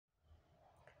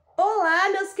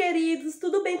meus queridos,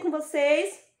 tudo bem com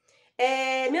vocês?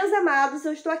 Meus amados,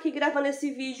 eu estou aqui gravando esse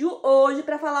vídeo hoje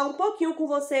para falar um pouquinho com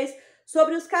vocês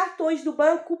sobre os cartões do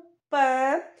Banco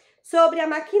Pan, sobre a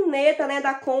maquineta, né,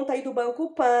 da conta aí do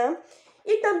Banco Pan,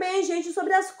 e também, gente,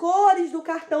 sobre as cores do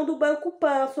cartão do Banco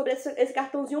Pan, sobre esse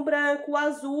cartãozinho branco, o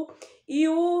azul e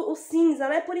o cinza,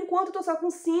 né? Por enquanto eu tô só com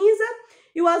o cinza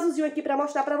e o azulzinho aqui para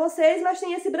mostrar para vocês, mas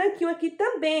tem esse branquinho aqui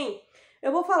também.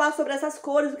 Eu vou falar sobre essas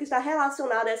cores, o que está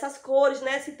relacionado a essas cores,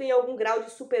 né? Se tem algum grau de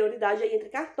superioridade aí entre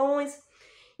cartões.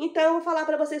 Então, eu vou falar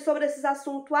para vocês sobre esses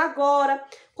assuntos agora.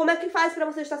 Como é que faz para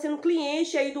você estar sendo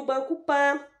cliente aí do Banco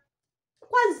Pan?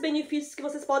 Quais os benefícios que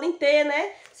vocês podem ter,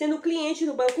 né? Sendo cliente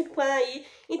do Banco Pan aí.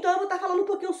 Então, eu vou estar falando um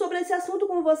pouquinho sobre esse assunto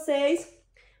com vocês.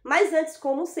 Mas antes,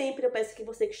 como sempre, eu peço que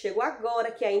você que chegou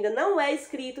agora, que ainda não é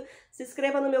inscrito, se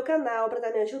inscreva no meu canal para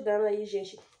estar me ajudando aí,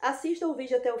 gente. Assista o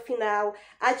vídeo até o final,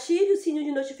 ative o sininho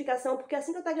de notificação, porque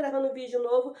assim que eu estar gravando um vídeo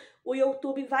novo, o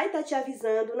YouTube vai estar te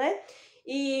avisando, né?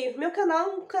 E meu canal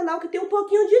é um canal que tem um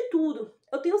pouquinho de tudo.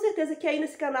 Eu tenho certeza que aí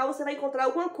nesse canal você vai encontrar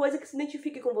alguma coisa que se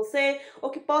identifique com você, ou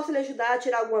que possa lhe ajudar a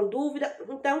tirar alguma dúvida.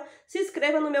 Então, se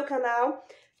inscreva no meu canal.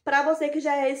 Para você que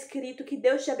já é inscrito, que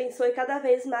Deus te abençoe cada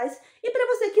vez mais. E para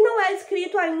você que não é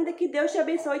inscrito ainda, que Deus te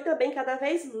abençoe também cada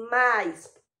vez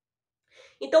mais.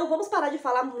 Então vamos parar de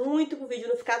falar muito para o vídeo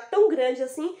não ficar tão grande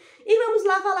assim. E vamos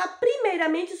lá falar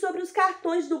primeiramente sobre os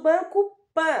cartões do Banco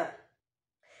Pan.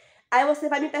 Aí você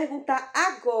vai me perguntar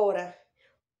agora.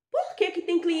 Por que que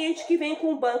tem cliente que vem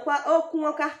com o banco ou com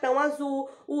o cartão azul,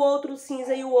 o outro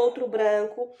cinza e o outro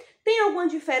branco? Tem alguma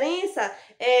diferença?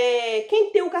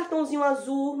 Quem tem o cartãozinho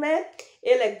azul, né?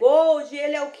 Ele é Gold,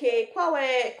 ele é o quê? Qual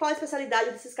a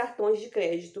especialidade desses cartões de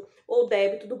crédito ou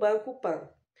débito do Banco Pan?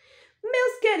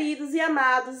 Meus queridos e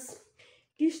amados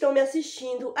que estão me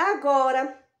assistindo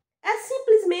agora, é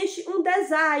simplesmente um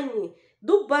design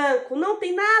do banco, não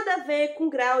tem nada a ver com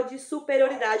grau de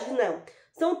superioridade, não.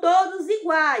 São todos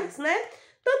iguais, né?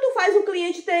 Tanto faz um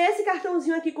cliente ter esse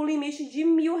cartãozinho aqui com limite de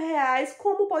R$1.000,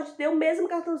 como pode ter o mesmo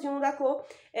cartãozinho da cor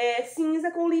cinza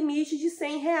com limite de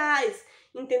R$100.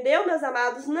 Entendeu, meus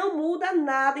amados? Não muda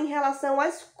nada em relação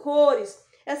às cores.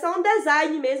 É só um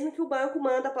design mesmo que o banco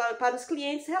manda para os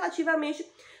clientes relativamente.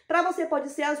 Para você pode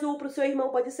ser azul, para o seu irmão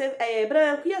pode ser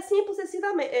branco e assim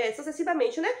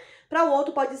sucessivamente, né? Para o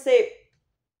outro pode ser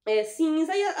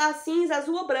cinza, e a cinza,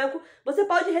 azul ou branco. Você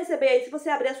pode receber aí, se você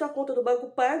abrir a sua conta do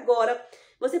Banco Pan agora,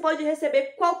 você pode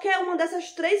receber qualquer uma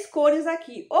dessas três cores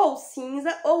aqui, ou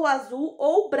cinza, ou azul,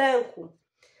 ou branco.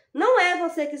 Não é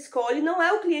você que escolhe, não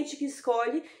é o cliente que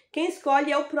escolhe, quem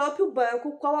escolhe é o próprio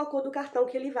banco qual a cor do cartão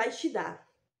que ele vai te dar.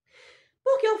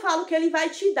 Por que eu falo que ele vai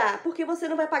te dar? Porque você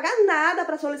não vai pagar nada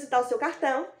para solicitar o seu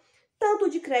cartão, tanto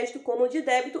de crédito como de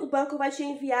débito, o banco vai te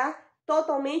enviar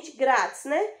totalmente grátis,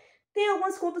 né? Tem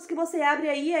algumas contas que você abre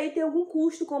aí tem algum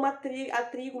custo, como a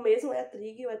Trigo mesmo,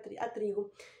 a Trigo.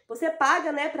 Você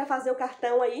paga, né, para fazer o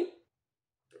cartão aí,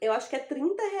 eu acho que é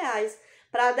R$30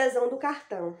 para adesão do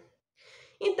cartão.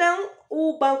 Então,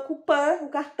 o Banco Pan, o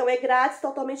cartão é grátis,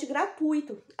 totalmente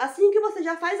gratuito. Assim que você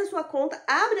já faz a sua conta,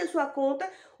 abre a sua conta,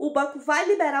 o banco vai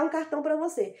liberar um cartão para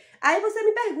você. Aí você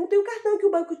me pergunta, e o cartão que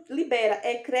o banco libera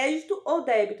é crédito ou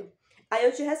débito? Aí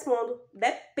eu te respondo,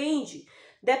 depende.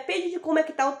 Depende de como é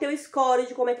que tá o teu score,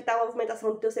 de como é que tá a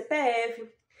movimentação do teu CPF.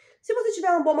 Se você tiver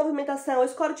uma boa movimentação, o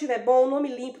score estiver bom, nome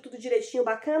limpo, tudo direitinho,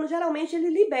 bacana, geralmente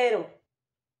eles liberam.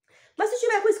 Mas se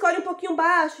tiver com o score um pouquinho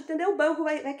baixo, entendeu? O banco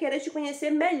vai querer te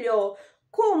conhecer melhor.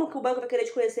 Como que o banco vai querer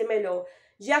te conhecer melhor?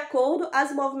 De acordo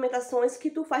às movimentações que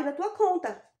tu faz na tua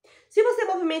conta. Se você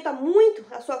movimenta muito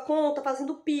a sua conta,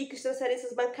 fazendo Pix,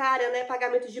 transferências bancárias, né,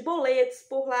 pagamentos de boletos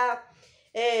por lá,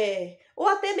 ou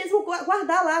até mesmo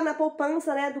guardar lá na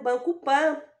poupança, né, do Banco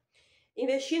Pan,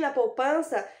 investir na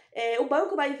poupança, o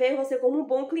banco vai ver você como um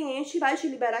bom cliente e vai te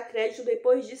liberar crédito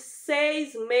depois de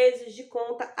 6 meses de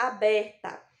conta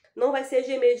aberta. Não vai ser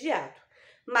de imediato.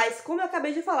 Mas, como eu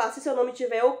acabei de falar, se seu nome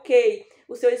tiver ok,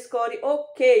 o seu score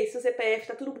ok, seu CPF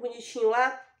tá tudo bonitinho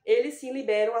lá, eles sim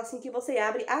liberam assim que você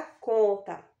abre a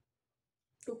conta.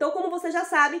 Então, como você já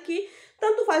sabe que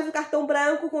tanto faz o cartão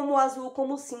branco, como o azul,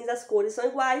 como o cinza, as cores são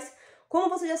iguais. Como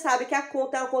você já sabe que a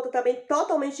conta é uma conta também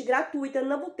totalmente gratuita,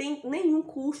 não tem nenhum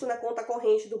custo na conta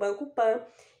corrente do Banco Pan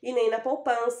e nem na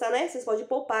poupança, né? Vocês podem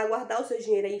poupar, guardar o seu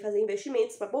dinheiro aí, fazer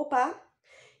investimentos para poupar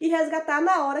e resgatar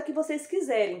na hora que vocês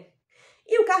quiserem.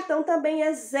 E o cartão também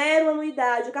é 0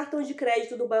 anuidade. O cartão de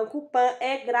crédito do Banco Pan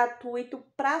é gratuito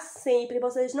para sempre.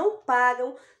 Vocês não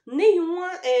pagam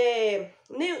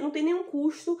não tem nenhum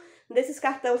custo desses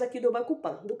cartões aqui do Banco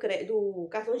Pan, do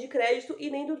cartão de crédito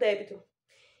e nem do débito.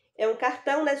 É um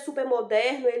cartão, né, super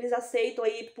moderno, eles aceitam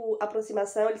aí por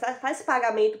aproximação, eles fazem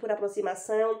pagamento por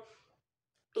aproximação.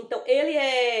 Então, ele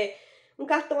é um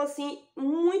cartão, assim,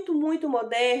 muito, muito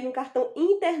moderno, um cartão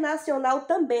internacional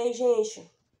também, gente.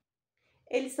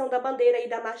 Eles são da bandeira aí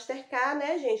da Mastercard,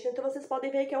 né, gente? Então, vocês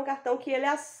podem ver que é um cartão que ele é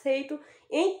aceito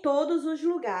em todos os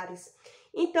lugares.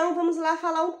 Então, vamos lá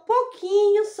falar um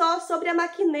pouquinho só sobre a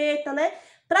maquineta, né?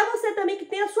 Para você também que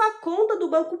tem a sua conta do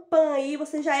Banco Pan aí,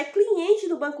 você já é cliente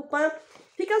do Banco Pan,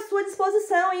 fica à sua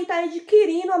disposição aí, tá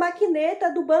adquirindo a maquineta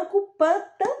do Banco Pan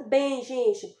também,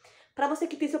 gente. Para você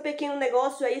que tem seu pequeno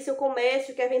negócio aí, seu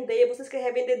comércio, quer vender, vocês que é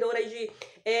revendedora aí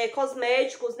de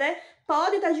cosméticos, né?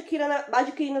 Podem estar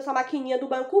adquirindo sua maquininha do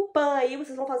Banco Pan aí,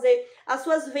 vocês vão fazer as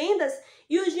suas vendas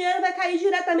e o dinheiro vai cair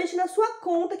diretamente na sua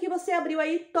conta que você abriu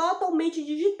aí totalmente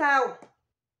digital.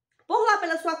 Por lá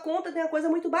pela sua conta tem uma coisa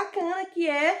muito bacana que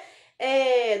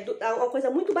uma coisa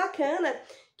muito bacana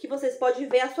que vocês podem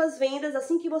ver as suas vendas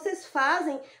assim que vocês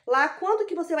fazem lá, quanto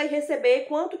que você vai receber,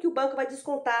 quanto que o banco vai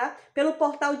descontar pelo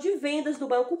portal de vendas do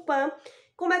Banco Pan.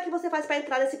 Como é que você faz para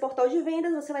entrar nesse portal de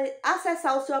vendas? Você vai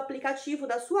acessar o seu aplicativo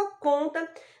da sua conta,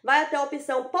 vai até a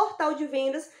opção portal de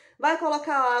vendas, vai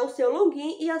colocar lá o seu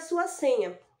login e a sua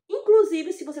senha.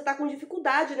 Inclusive, se você está com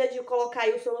dificuldade, né, de colocar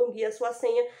aí o seu login e a sua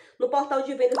senha no portal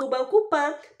de vendas do Banco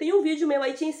Pan, tem um vídeo meu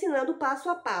aí te ensinando passo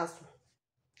a passo.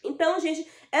 Então, gente,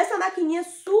 essa maquininha é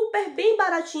super bem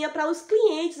baratinha para os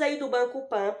clientes aí do Banco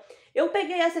Pan. Eu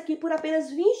peguei essa aqui por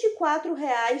apenas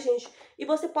R$24, gente, e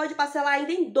você pode parcelar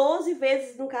ainda em 12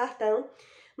 vezes no cartão.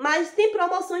 Mas tem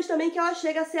promoções também que ela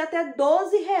chega a ser até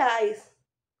R$12.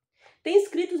 Tem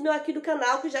inscritos meus aqui do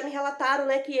canal que já me relataram,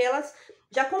 né, que elas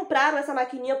já compraram essa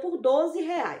maquininha por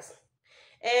R$12.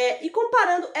 E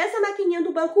comparando essa maquininha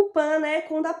do Banco Pan, né,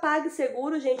 com da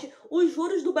PagSeguro, gente, os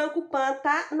juros do Banco Pan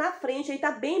tá na frente, aí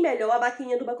tá bem melhor, a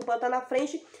maquininha do Banco Pan tá na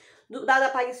frente da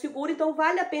PagSeguro, então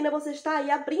vale a pena você estar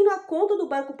aí abrindo a conta do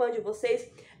Banco Pan de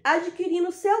vocês, adquirindo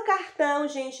o seu cartão,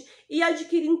 gente, e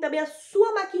adquirindo também a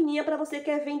sua maquininha para você que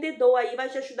é vendedor aí, vai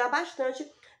te ajudar bastante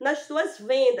nas suas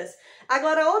vendas.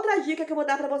 Agora, outra dica que eu vou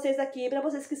dar para vocês aqui, para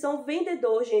vocês que são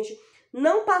vendedor, gente,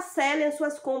 não parcelem as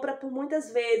suas compras por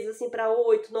muitas vezes, assim, para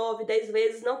 8, 9, 10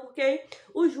 vezes, não, porque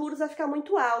os juros vai ficar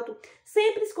muito alto.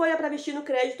 Sempre escolha para vestir no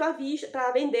crédito à vista,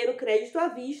 para vender no crédito à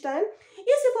vista, né?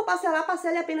 E se for parcelar,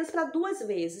 parcele apenas para 2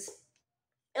 vezes.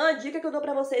 É uma dica que eu dou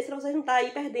para vocês não estar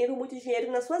aí perdendo muito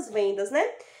dinheiro nas suas vendas,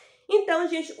 né? Então,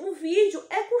 gente, o vídeo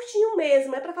é curtinho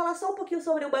mesmo, é para falar só um pouquinho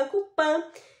sobre o Banco Pan,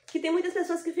 que tem muitas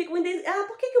pessoas que ficam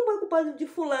por que o Banco Pan de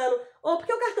fulano? Ou por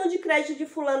que o cartão de crédito de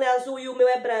fulano é azul e o meu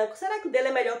é branco? Será que o dele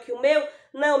é melhor que o meu?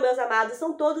 Não, meus amados,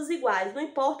 são todos iguais, não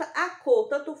importa a cor,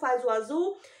 tanto faz o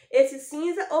azul, esse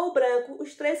cinza ou o branco,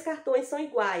 os 3 cartões são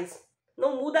iguais.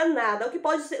 Não muda nada. O que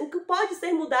pode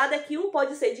ser mudado é que um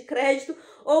pode ser de crédito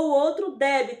ou o outro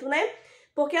débito, né?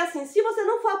 Porque assim, se você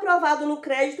não for aprovado no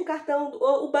crédito,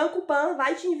 o Banco Pan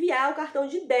vai te enviar o cartão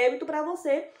de débito para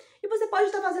você. E você pode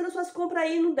estar fazendo suas compras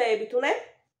aí no débito, né?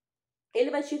 Ele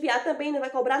vai te enviar também, não vai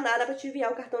cobrar nada para te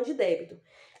enviar o cartão de débito.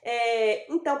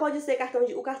 Então pode ser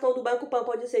o cartão do Banco Pan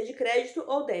pode ser de crédito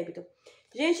ou débito.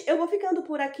 Gente, eu vou ficando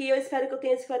por aqui, eu espero que eu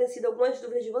tenha esclarecido algumas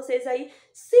dúvidas de vocês aí.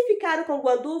 Se ficaram com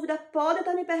alguma dúvida, podem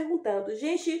estar me perguntando.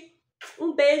 Gente,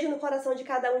 um beijo no coração de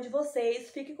cada um de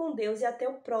vocês, fique com Deus e até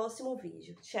o próximo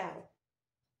vídeo. Tchau!